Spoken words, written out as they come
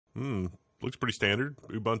Hmm, looks pretty standard.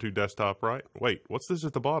 Ubuntu desktop, right? Wait, what's this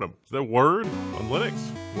at the bottom? Is that Word on Linux?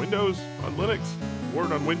 Windows on Linux?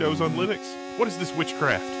 Word on Windows on Linux? What is this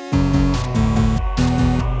witchcraft?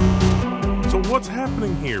 So what's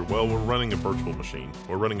happening here? Well, we're running a virtual machine.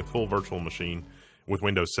 We're running a full virtual machine with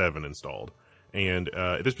Windows 7 installed. And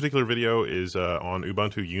this particular video is on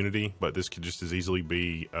Ubuntu Unity, but this could just as easily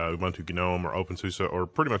be Ubuntu GNOME or OpenSUSE or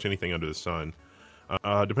pretty much anything under the sun.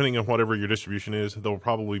 Depending on whatever your distribution is, there will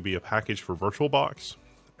probably be a package for VirtualBox,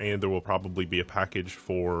 and there will probably be a package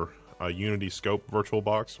for Unity Scope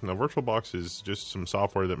VirtualBox. Now, VirtualBox is just some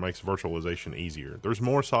software that makes virtualization easier. There's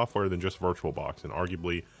more software than just VirtualBox, and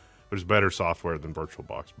arguably there's better software than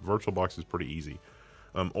VirtualBox. VirtualBox is pretty easy.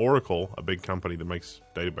 Oracle, a big company that makes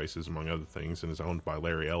databases among other things and is owned by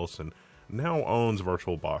Larry Ellison, now owns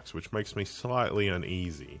VirtualBox, which makes me slightly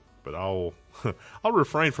uneasy. But I'll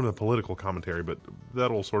refrain from the political commentary, but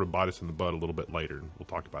that'll sort of bite us in the butt a little bit later, and we'll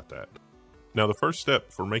talk about that. Now, the first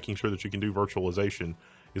step for making sure that you can do virtualization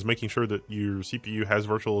is making sure that your CPU has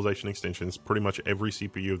virtualization extensions. Pretty much every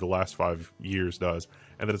CPU of the last 5 years does,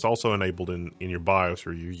 and that it's also enabled in your BIOS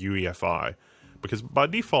or your UEFI, because by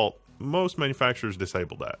default, most manufacturers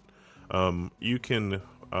disable that. You can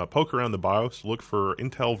poke around the BIOS, look for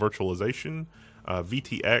Intel Virtualization,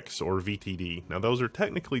 VTX, or VTD. Now, those are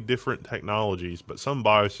technically different technologies, but some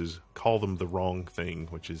BIOSes call them the wrong thing,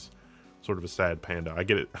 which is sort of a sad panda. I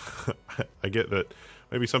get it. I get that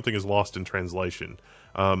maybe something is lost in translation.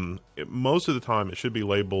 Most of the time, it should be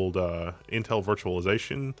labeled Intel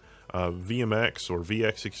Virtualization, VMX or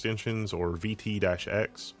VX extensions, or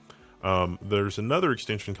VT-X. There's another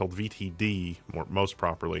extension called VTD, most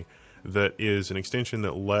properly, that is an extension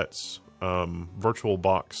that lets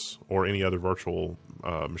VirtualBox or any other virtual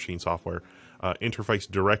machine software interface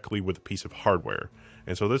directly with a piece of hardware.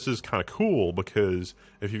 And so this is kind of cool because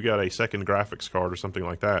if you've got a second graphics card or something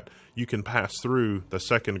like that, you can pass through the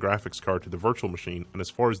second graphics card to the virtual machine. And as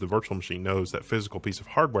far as the virtual machine knows, that physical piece of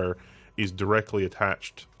hardware is directly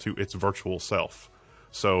attached to its virtual self.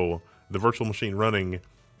 So the virtual machine running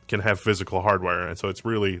can have physical hardware, and so it's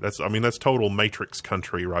really that's total Matrix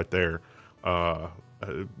country right there.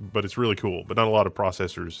 But it's really cool. But not a lot of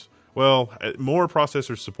processors. Well, more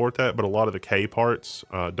processors support that, but a lot of the K parts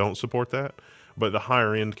don't support that. But the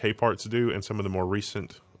higher end K parts do, and some of the more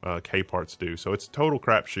recent K parts do. So it's a total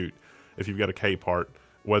crapshoot if you've got a K part,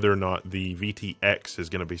 whether or not the VTX is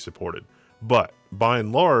going to be supported. But by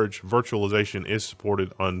and large, virtualization is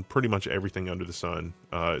supported on pretty much everything under the sun.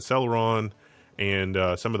 Celeron and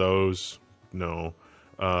some of those, no.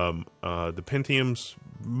 The Pentiums,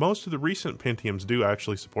 most of the recent Pentiums do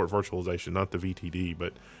actually support virtualization, not the VTD,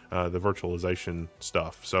 but the virtualization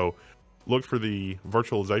stuff. So look for the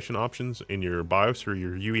virtualization options in your BIOS or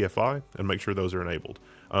your UEFI and make sure those are enabled.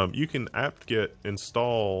 You can apt-get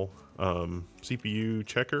install CPU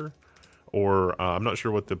checker, or I'm not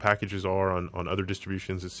sure what the packages are on other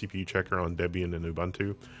distributions. It's CPU checker on Debian and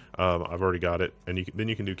Ubuntu. I've already got it. And then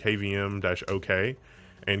you can do kvm-ok.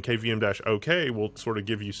 And kvm-ok will sort of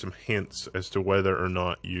give you some hints as to whether or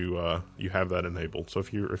not you have that enabled. So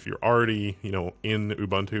if you're already in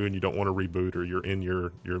Ubuntu and you don't want to reboot, or you're in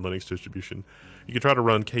your Linux distribution, you can try to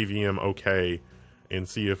run kvm-ok and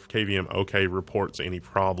see if kvm-ok reports any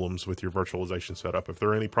problems with your virtualization setup. If there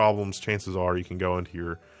are any problems, chances are you can go into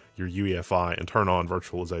your UEFI and turn on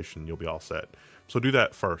virtualization. You'll be all set. So do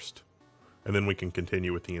that first, and then we can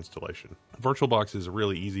continue with the installation. VirtualBox is a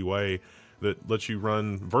really easy way that lets you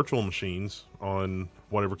run virtual machines on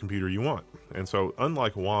whatever computer you want. And so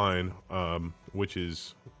unlike Wine, which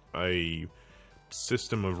is a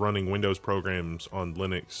system of running Windows programs on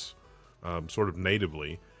Linux sort of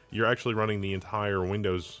natively, you're actually running the entire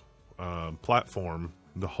Windows platform,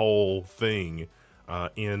 the whole thing,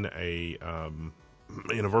 in a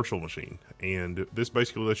virtual machine. And this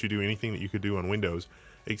basically lets you do anything that you could do on Windows,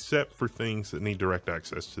 except for things that need direct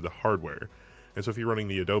access to the hardware. And so if you're running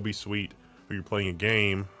the Adobe suite, or you're playing a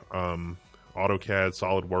game, AutoCAD,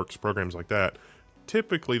 SolidWorks, programs like that,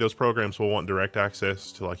 typically those programs will want direct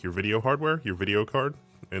access to like your video hardware, your video card.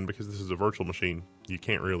 And because this is a virtual machine, you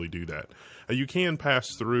can't really do that. You can pass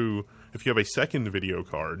through, if you have a second video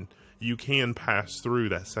card, you can pass through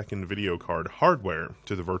that second video card hardware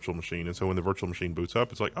to the virtual machine. And so when the virtual machine boots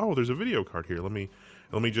up, it's like, oh, there's a video card here. Let me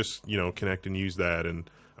just connect and use that, and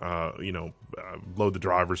load the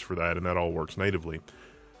drivers for that, and that all works natively.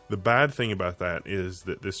 The bad thing about that is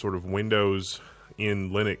that this sort of Windows in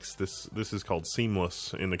Linux, this is called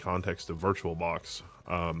seamless in the context of VirtualBox,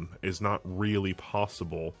 is not really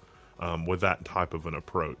possible with that type of an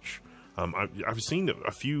approach. I've seen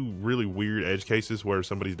a few really weird edge cases where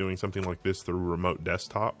somebody's doing something like this through remote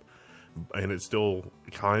desktop, and it still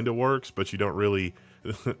kind of works, but you don't really,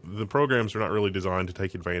 the programs are not really designed to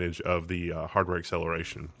take advantage of the hardware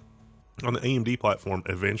acceleration. On the AMD platform,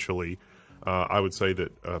 eventually, I would say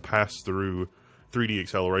that pass-through 3D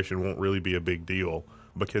acceleration won't really be a big deal,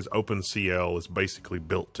 because OpenCL is basically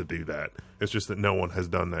built to do that. It's just that no one has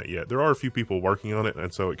done that yet. There are a few people working on it,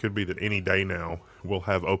 and so it could be that any day now we'll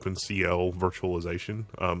have OpenCL virtualization.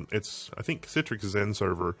 I think Citrix Zen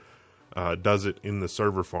Server does it in the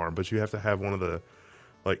server farm, but you have to have one of the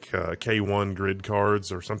K1 grid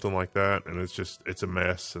cards or something like that, and it's a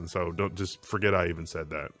mess, and so don't just forget I even said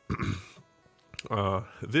that.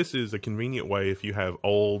 This is a convenient way if you have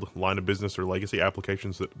old line of business or legacy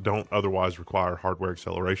applications that don't otherwise require hardware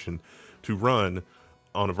acceleration to run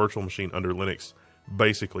on a virtual machine under Linux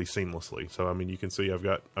basically seamlessly. So I mean, you can see I've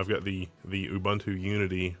got the Ubuntu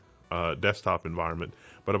Unity desktop environment,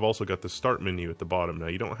 but I've also got the start menu at the bottom. Now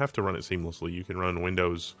you don't have to run it seamlessly. You can run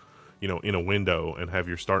Windows, in a window and have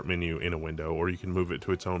your start menu in a window, or you can move it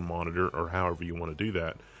to its own monitor, or however you want to do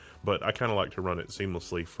that. But I kind of like to run it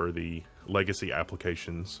seamlessly for the legacy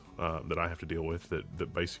applications that I have to deal with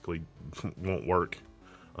that basically won't work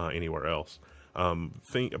anywhere else.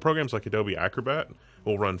 Programs like Adobe Acrobat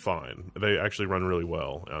will run fine. They actually run really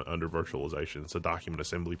well under virtualization. It's a document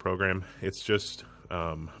assembly program. It's just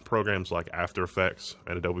programs like After Effects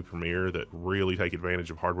and Adobe Premiere that really take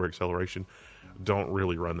advantage of hardware acceleration don't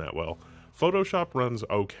really run that well. Photoshop runs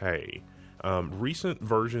okay. Recent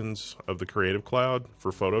versions of the Creative Cloud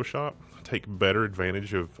for Photoshop take better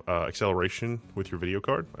advantage of acceleration with your video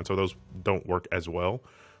card, and so those don't work as well.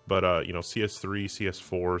 But CS3,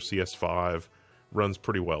 CS4, CS5 runs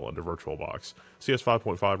pretty well under VirtualBox. CS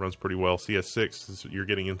 5.5 runs pretty well. CS6, you're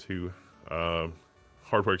getting into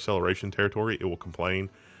hardware acceleration territory. It will complain.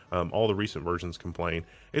 All the recent versions complain.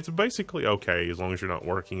 It's basically okay as long as you're not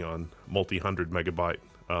working on multi-hundred megabyte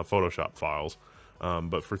Photoshop files.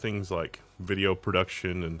 But for things like video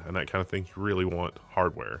production and that kind of thing, you really want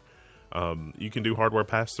hardware. You can do hardware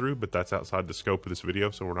pass-through, but that's outside the scope of this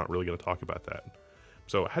video, so we're not really going to talk about that.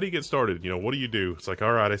 So how do you get started? What do you do? It's like,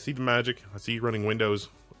 all right, I see the magic. I see you running Windows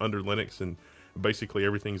under Linux, and basically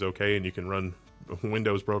everything's okay, and you can run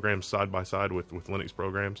Windows programs side by side with Linux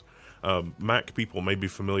programs. Mac people may be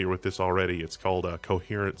familiar with this already. It's called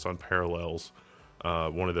Coherence on Parallels.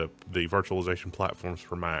 One of the virtualization platforms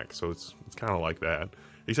for Mac, so it's kind of like that,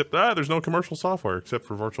 except there's no commercial software, except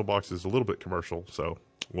for VirtualBox is a little bit commercial, so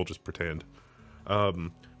we'll just pretend.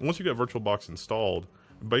 Once you got VirtualBox installed,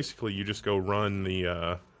 basically you just go run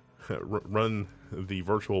the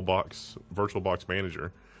VirtualBox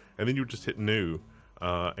manager, and then you just hit new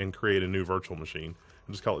and create a new virtual machine.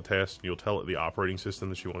 And just call it test. You'll tell it the operating system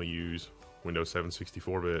that you want to use, Windows 7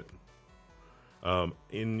 64-bit.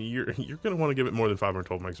 You're going to want to give it more than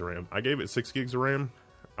 512 megs of RAM. I gave it 6 gigs of RAM.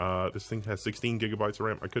 This thing has 16 gigabytes of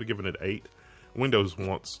RAM. I could have given it 8. Windows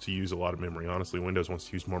wants to use a lot of memory. Honestly, Windows wants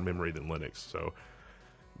to use more memory than Linux, so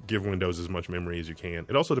give Windows as much memory as you can.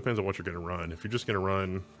 It also depends on what you're going to run. If you're just going to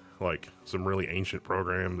run like some really ancient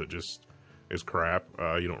program that just is crap,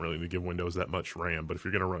 you don't really need to give Windows that much RAM. But if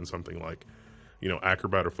you're going to run something like,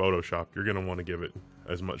 Acrobat or Photoshop, you're going to want to give it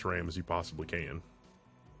as much RAM as you possibly can.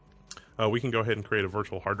 We can go ahead and create a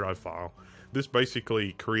virtual hard drive file. This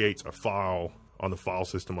basically creates a file on the file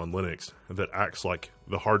system on Linux that acts like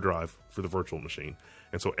the hard drive for the virtual machine.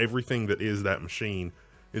 And so everything that is that machine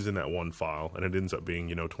is in that one file, and it ends up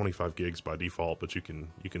being 25 gigs by default, but you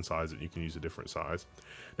can size it. You can use a different size.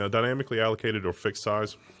 Now, dynamically allocated or fixed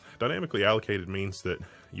size. Dynamically allocated means that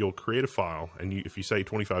you'll create a file, and if you say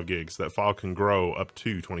 25 gigs, that file can grow up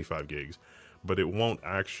to 25 gigs, but it won't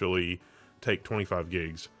actually take 25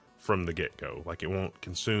 gigs from the get-go. Like, it won't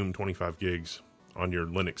consume 25 gigs on your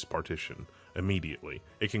Linux partition immediately.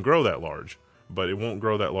 It can grow that large, but it won't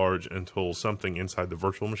grow that large until something inside the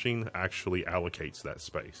virtual machine actually allocates that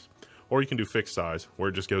space. Or you can do fixed size, where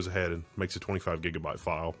it just goes ahead and makes a 25 gigabyte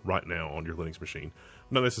file right now on your Linux machine.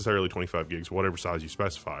 Not necessarily 25 gigs, whatever size you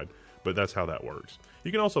specified, but that's how that works.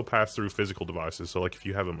 You can also pass through physical devices. So like if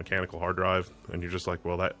you have a mechanical hard drive and you're just like,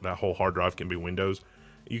 well, that whole hard drive can be Windows,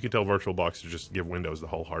 you can tell VirtualBox to just give Windows the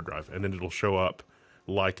whole hard drive, and then it'll show up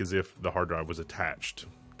like as if the hard drive was attached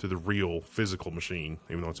to the real physical machine,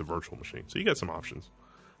 even though it's a virtual machine. So you got some options.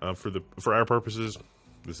 For our purposes,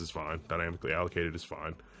 this is fine. Dynamically allocated is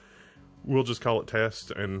fine. We'll just call it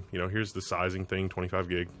test, and here's the sizing thing, 25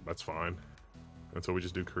 gig, that's fine. And so we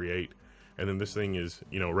just do create, and then this thing is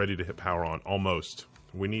ready to hit power on almost.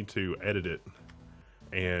 We need to edit it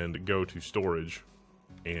and go to storage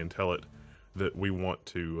and tell it that we want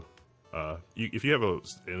to if you have a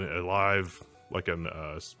live, like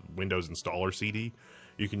a Windows installer CD,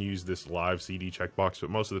 you can use this live CD checkbox, but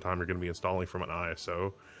most of the time you're going to be installing from an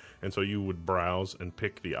ISO. And so you would browse and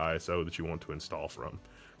pick the ISO that you want to install from.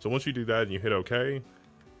 So once you do that and you hit OK,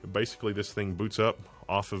 basically this thing boots up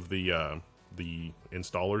off of the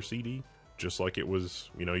installer CD, just like it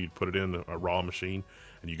was, you know, you'd put it in a raw machine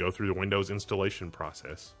and you go through the Windows installation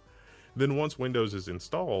process. Then once Windows is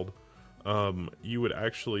installed, you would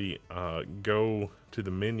actually go to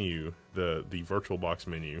the menu, the VirtualBox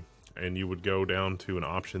menu, and you would go down to an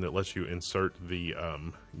option that lets you insert the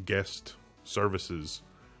guest services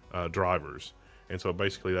drivers. And so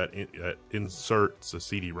basically that inserts a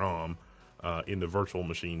CD-ROM in the virtual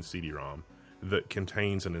machine CD-ROM that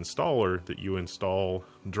contains an installer that you install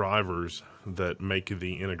drivers that make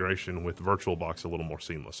the integration with VirtualBox a little more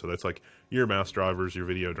seamless. So that's like your mouse drivers, your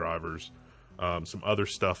video drivers, some other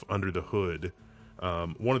stuff under the hood.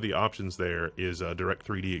 One of the options there is Direct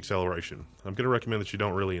 3D acceleration. I'm going to recommend that you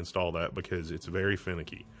don't really install that because it's very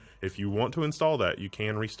finicky. If you want to install that, you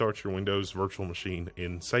can restart your Windows virtual machine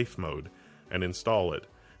in safe mode and install it,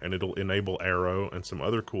 and it'll enable Arrow and some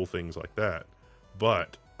other cool things like that.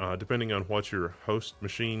 But depending on what your host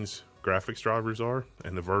machine's graphics drivers are,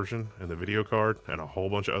 and the version, and the video card, and a whole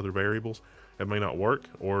bunch of other variables, it may not work,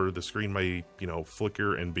 or the screen may, you know,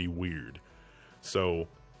 flicker and be weird. So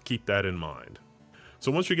keep that in mind.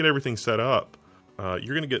 So once you get everything set up,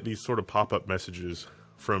 you're going to get these sort of pop-up messages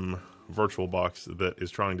from VirtualBox that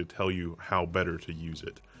is trying to tell you how better to use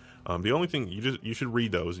it. The only thing you should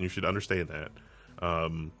read those and you should understand that.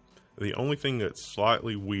 The only thing that's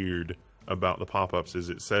slightly weird about the pop-ups is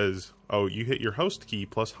it says, oh, you hit your host key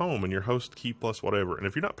plus home and your host key plus whatever. And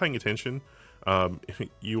if you're not paying attention,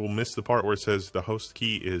 you will miss the part where it says the host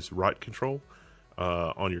key is right control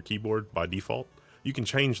on your keyboard by default. You can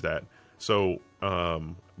change that. So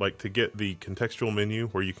like to get the contextual menu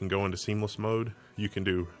where you can go into seamless mode, you can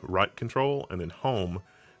do right control and then home,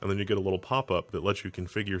 and then you get a little pop-up that lets you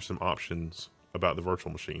configure some options about the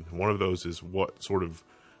virtual machine. One of those is what sort of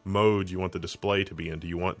mode you want the display to be in. Do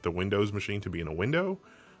you want the Windows machine to be in a window?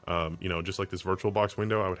 You know, just like this VirtualBox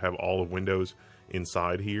window, I would have all of Windows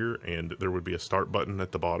inside here, and there would be a start button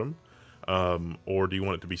at the bottom. Or do you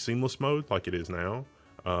want it to be seamless mode like it is now?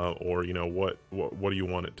 Or, you know, what do you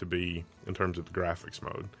want it to be in terms of the graphics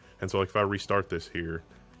mode? And so like if I restart this here,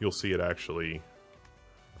 you'll see it actually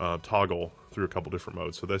toggle through a couple different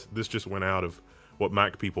modes. So this just went out of what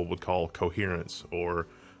Mac people would call coherence, or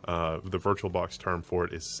the VirtualBox term for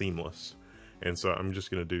it is seamless. And so I'm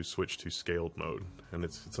just going to do switch to scaled mode, and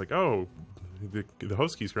it's like, oh, the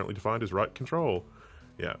host key is currently defined as right control.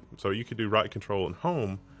 Yeah, so you could do right control and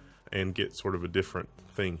home and get sort of a different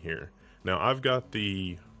thing here. Now I've got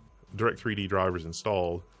the Direct 3D drivers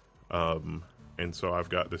installed, and so I've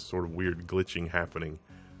got this sort of weird glitching happening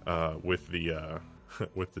with the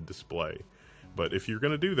with the display. But if you're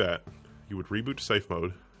going to do that, you would reboot to safe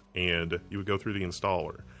mode and you would go through the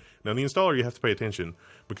installer. Now the installer, you have to pay attention,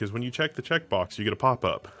 because when you check the checkbox, you get a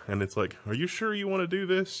pop-up and it's like, are you sure you want to do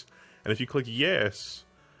this? And if you click yes,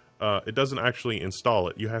 it doesn't actually install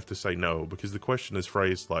it. You have to say no, because the question is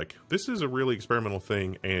phrased like, this is a really experimental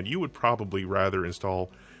thing and you would probably rather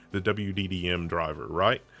install the WDDM driver,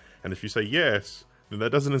 right? And if you say yes, then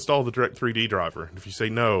that doesn't install the Direct 3D driver. And if you say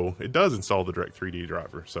no, it does install the Direct 3D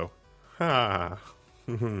driver. So,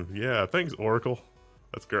 yeah, thanks Oracle.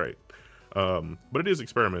 That's great. But it is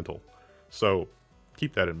experimental, so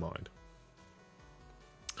keep that in mind.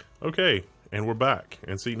 Okay, and we're back.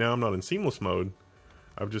 And see, now I'm not in seamless mode.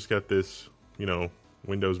 I've just got this, you know,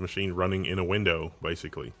 Windows machine running in a window,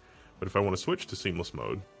 basically. But if I want to switch to seamless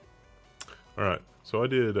mode, alright, so I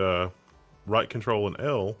did right control and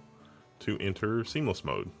L to enter seamless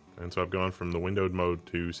mode. And so I've gone from the windowed mode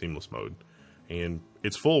to seamless mode. And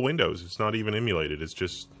it's full Windows. It's not even emulated.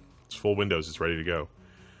 It's full Windows. It's ready to go.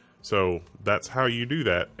 So that's how you do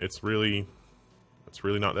that. It's really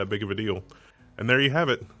not that big of a deal. And there you have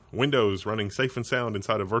it. Windows running safe and sound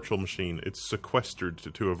inside a virtual machine. It's sequestered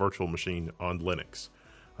to a virtual machine on Linux.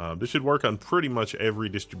 This should work on pretty much every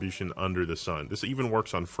distribution under the sun. This even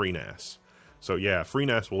works on FreeNAS. So yeah,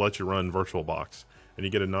 FreeNAS will let you run VirtualBox. And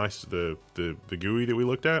you get a nice, the GUI that we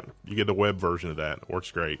looked at, you get the web version of that. It works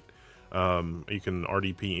great. You can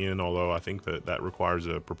RDP in, although I think that requires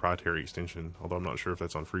a proprietary extension, although I'm not sure if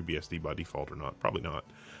that's on FreeBSD by default or not. Probably not.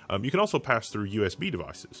 You can also pass through USB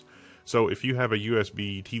devices. So if you have a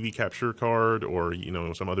USB TV capture card, or you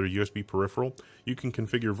know, some other USB peripheral, you can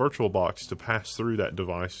configure VirtualBox to pass through that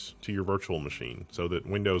device to your virtual machine, so that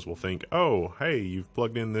Windows will think, oh, hey, you've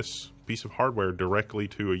plugged in this piece of hardware directly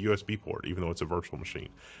to a USB port, even though it's a virtual machine.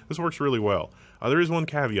 This works really well. There is one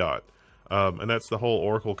caveat. And that's the whole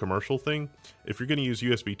Oracle commercial thing. If you're going to use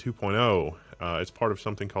USB 2.0, it's part of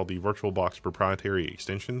something called the Virtualbox proprietary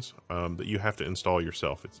extensions that you have to install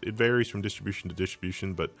yourself. It varies from distribution to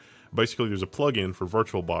distribution, but basically there's a plugin for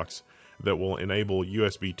Virtualbox that will enable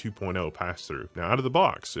USB 2.0 pass-through. Now, out of the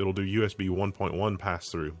box, it'll do USB 1.1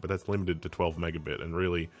 pass-through, but that's limited to 12 megabit, and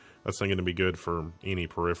really, that's not going to be good for any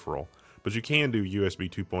peripheral. But you can do USB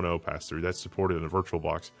 2.0 pass-through. That's supported in the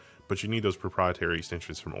Virtualbox, but you need those proprietary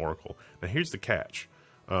extensions from Oracle. Now, here's the catch.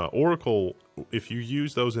 Oracle, if you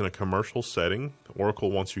use those in a commercial setting,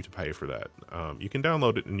 Oracle wants you to pay for that. You can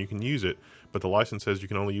download it and you can use it, but the license says you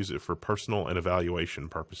can only use it for personal and evaluation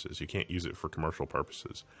purposes. You can't use it for commercial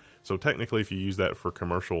purposes. So technically, if you use that for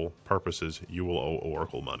commercial purposes, you will owe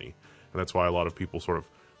Oracle money. And that's why a lot of people sort of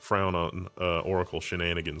frown on Oracle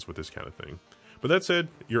shenanigans with this kind of thing. But that said,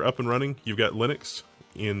 you're up and running. You've got Linux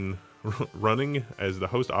running as the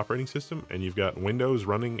host operating system, and you've got Windows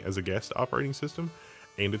running as a guest operating system.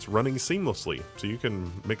 And it's running seamlessly, so you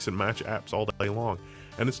can mix and match apps all day long.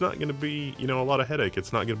 And it's not going to be, a lot of headache.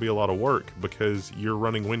 It's not going to be a lot of work because you're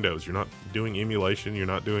running Windows. You're not doing emulation. You're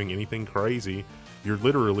not doing anything crazy. You're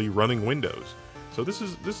literally running Windows. So this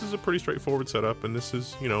is a pretty straightforward setup, and this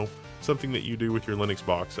is, something that you do with your Linux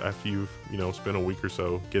box after you've, spent a week or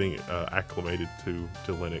so getting acclimated to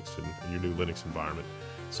Linux and your new Linux environment.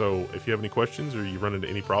 So if you have any questions or you run into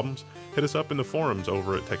any problems, hit us up in the forums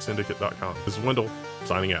over at techsyndicate.com. This is Wendell,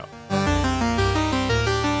 signing out.